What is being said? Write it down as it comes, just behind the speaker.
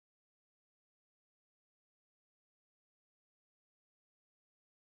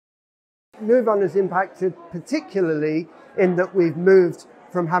MoveON has impacted particularly in that we've moved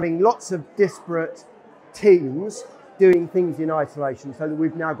from having lots of disparate teams doing things in isolation, so that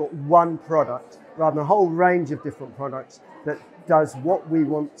we've now got one product rather than a whole range of different products that does what we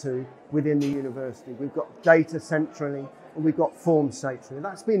want to within the university. We've got data centrally and we've got forms centrally.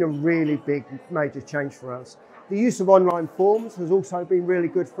 That's been a really big major change for us. The use of online forms has also been really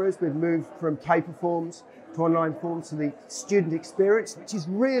good for us. We've moved from paper forms to online forms, so the student experience, which is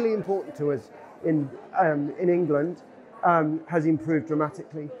really important to us in England, has improved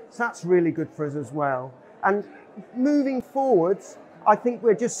dramatically. So that's really good for us as well. And moving forwards, I think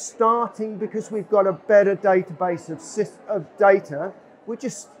we're just starting, because we've got a better database of data, we're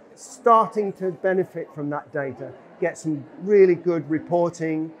just starting to benefit from that data, get some really good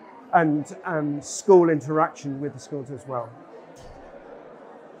reporting and school interaction with the schools as well.